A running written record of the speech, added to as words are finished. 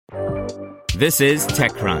This is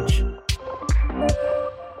TechCrunch.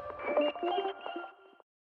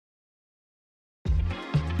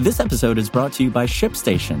 This episode is brought to you by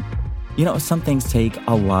ShipStation. You know, some things take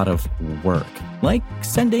a lot of work, like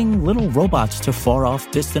sending little robots to far-off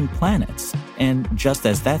distant planets. And just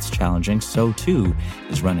as that's challenging, so too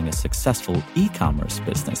is running a successful e-commerce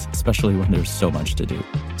business, especially when there's so much to do.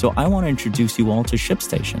 So I want to introduce you all to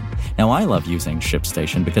ShipStation. Now, I love using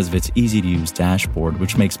ShipStation because of its easy-to-use dashboard,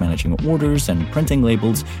 which makes managing orders and printing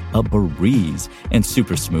labels a breeze and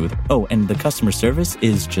super smooth. Oh, and the customer service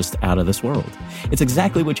is just out of this world. It's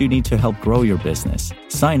exactly what you need to help grow your business.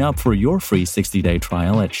 Sign up for your free 60-day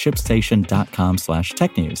trial at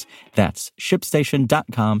shipstation.com/technews. That's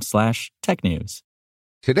shipstation.com/technews.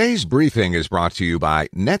 Today's briefing is brought to you by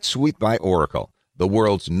NetSuite by Oracle, the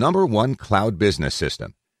world's #1 cloud business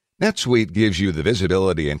system. NetSuite gives you the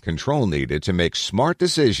visibility and control needed to make smart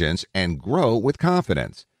decisions and grow with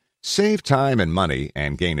confidence. Save time and money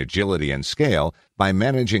and gain agility and scale by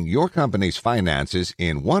managing your company's finances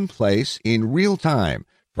in one place in real time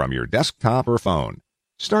from your desktop or phone.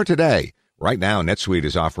 Start today. Right now, NetSuite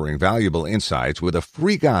is offering valuable insights with a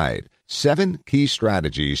free guide, 7 key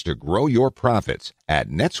strategies to grow your profits at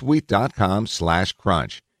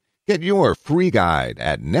netsuite.com/crunch. Get your free guide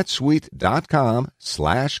at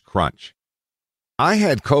netsuite.com/crunch. I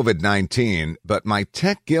had COVID-19, but my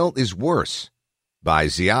tech guilt is worse. By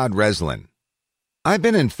Ziad Reslan. I've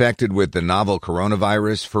been infected with the novel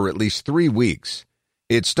coronavirus for at least 3 weeks.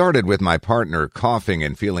 It started with my partner coughing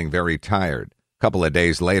and feeling very tired. A couple of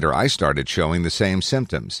days later, I started showing the same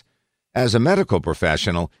symptoms. As a medical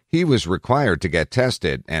professional, he was required to get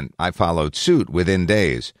tested, and I followed suit within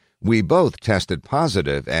days. We both tested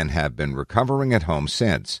positive and have been recovering at home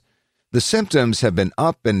since. The symptoms have been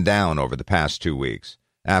up and down over the past 2 weeks.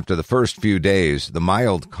 After the first few days, the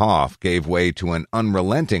mild cough gave way to an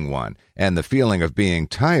unrelenting one, and the feeling of being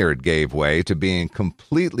tired gave way to being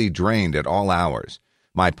completely drained at all hours.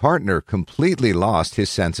 My partner completely lost his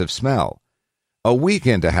sense of smell. A week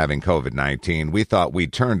into having COVID-19, we thought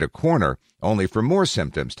we'd turned a corner, only for more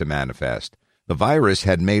symptoms to manifest. The virus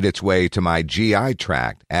had made its way to my GI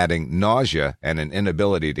tract, adding nausea and an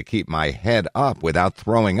inability to keep my head up without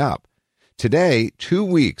throwing up. Today, 2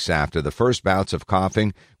 weeks after the first bouts of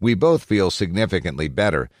coughing, we both feel significantly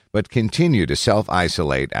better, but continue to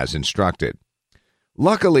self-isolate as instructed.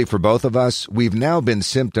 Luckily for both of us, we've now been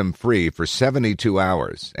symptom-free for 72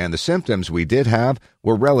 hours, and the symptoms we did have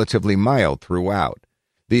were relatively mild throughout.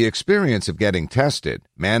 The experience of getting tested,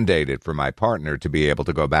 mandated for my partner to be able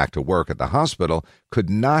to go back to work at the hospital, could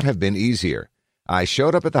not have been easier. I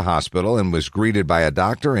showed up at the hospital and was greeted by a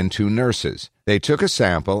doctor and 2 nurses. They took a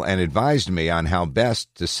sample and advised me on how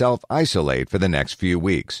best to self-isolate for the next few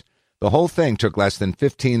weeks. The whole thing took less than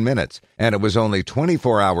 15 minutes, and it was only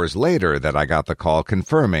 24 hours later that I got the call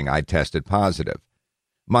confirming I'd tested positive.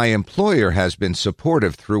 My employer has been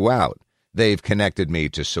supportive throughout. They've connected me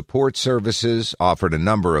to support services, offered a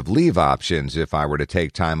number of leave options if I were to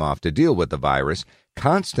take time off to deal with the virus,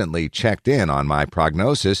 constantly checked in on my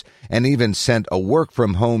prognosis, and even sent a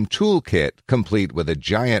work-from-home toolkit complete with a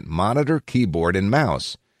giant monitor, keyboard, and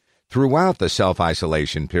mouse. Throughout the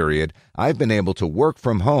self-isolation period, I've been able to work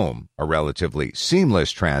from home, a relatively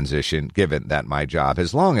seamless transition given that my job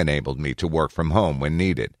has long enabled me to work from home when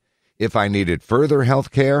needed. If I needed further health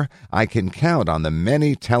care, I can count on the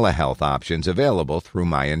many telehealth options available through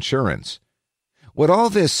my insurance. What all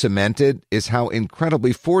this cemented is how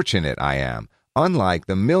incredibly fortunate I am, unlike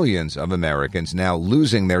the millions of Americans now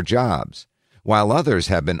losing their jobs. While others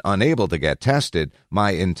have been unable to get tested,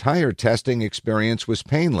 my entire testing experience was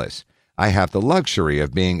painless. I have the luxury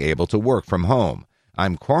of being able to work from home.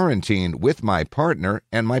 I'm quarantined with my partner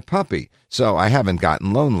and my puppy, so I haven't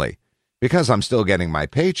gotten lonely. Because I'm still getting my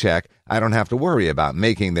paycheck, I don't have to worry about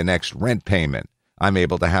making the next rent payment. I'm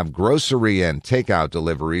able to have grocery and takeout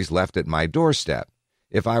deliveries left at my doorstep.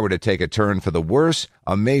 If I were to take a turn for the worse,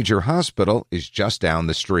 a major hospital is just down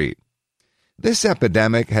the street. This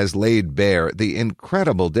epidemic has laid bare the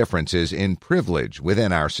incredible differences in privilege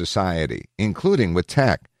within our society, including with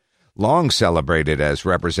tech. Long celebrated as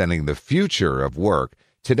representing the future of work,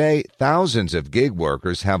 today thousands of gig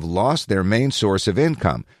workers have lost their main source of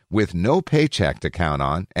income with no paycheck to count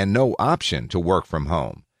on and no option to work from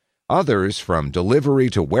home. Others, from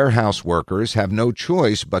delivery to warehouse workers, have no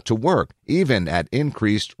choice but to work, even at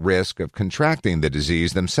increased risk of contracting the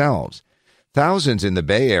disease themselves. Thousands in the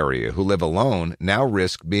Bay Area who live alone now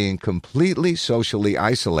risk being completely socially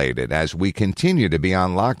isolated as we continue to be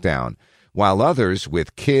on lockdown, while others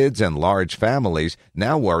with kids and large families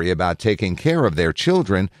now worry about taking care of their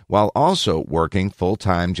children while also working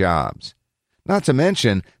full-time jobs. Not to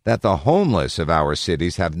mention that the homeless of our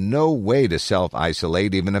cities have no way to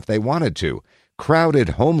self-isolate even if they wanted to. Crowded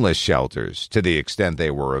homeless shelters, to the extent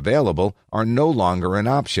they were available, are no longer an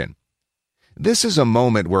option. This is a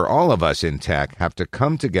moment where all of us in tech have to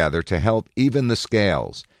come together to help even the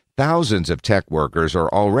scales. Thousands of tech workers are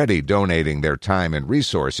already donating their time and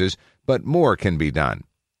resources, but more can be done.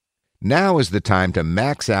 Now is the time to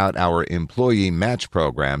max out our employee match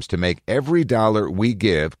programs to make every dollar we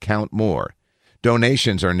give count more.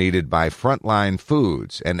 Donations are needed by Frontline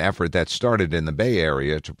Foods, an effort that started in the Bay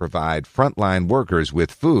Area to provide frontline workers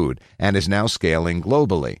with food and is now scaling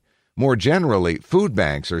globally. More generally, food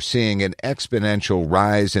banks are seeing an exponential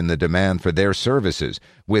rise in the demand for their services,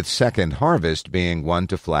 with Second Harvest being one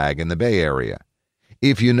to flag in the Bay Area.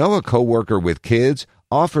 If you know a coworker with kids,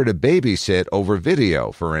 offer to babysit over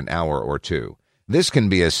video for an hour or two. This can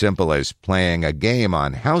be as simple as playing a game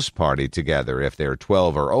on House Party together if they're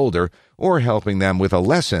 12 or older, or helping them with a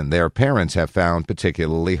lesson their parents have found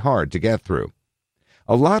particularly hard to get through.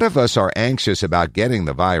 A lot of us are anxious about getting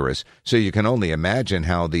the virus, so you can only imagine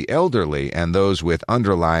how the elderly and those with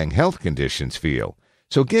underlying health conditions feel.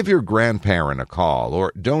 So give your grandparent a call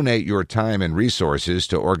or donate your time and resources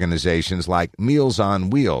to organizations like Meals on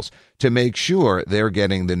Wheels to make sure they're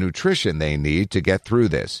getting the nutrition they need to get through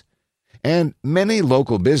this. And many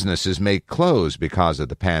local businesses may close because of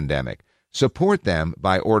the pandemic. Support them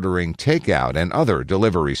by ordering takeout and other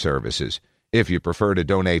delivery services. If you prefer to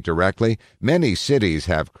donate directly, many cities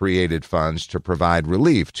have created funds to provide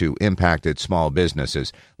relief to impacted small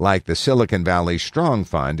businesses, like the Silicon Valley Strong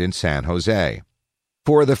Fund in San Jose.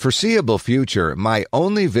 For the foreseeable future, my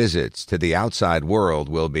only visits to the outside world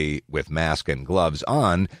will be, with mask and gloves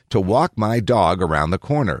on, to walk my dog around the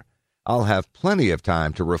corner. I'll have plenty of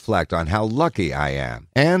time to reflect on how lucky I am,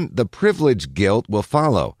 and the privilege guilt will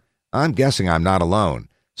follow. I'm guessing I'm not alone,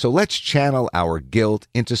 so let's channel our guilt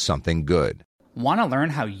into something good. Want to learn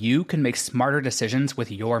how you can make smarter decisions with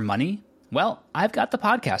your money? Well, I've got the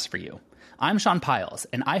podcast for you. I'm Sean Piles,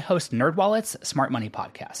 and I host NerdWallet's Smart Money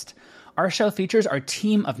Podcast. Our show features our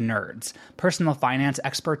team of nerds, personal finance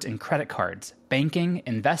experts in credit cards, banking,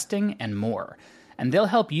 investing, and more. And they'll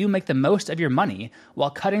help you make the most of your money while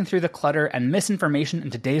cutting through the clutter and misinformation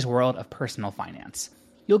in today's world of personal finance.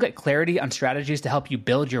 You'll get clarity on strategies to help you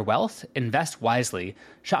build your wealth, invest wisely,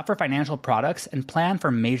 shop for financial products, and plan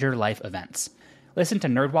for major life events. Listen to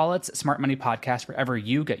NerdWallet's Smart Money Podcast wherever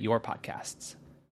you get your podcasts.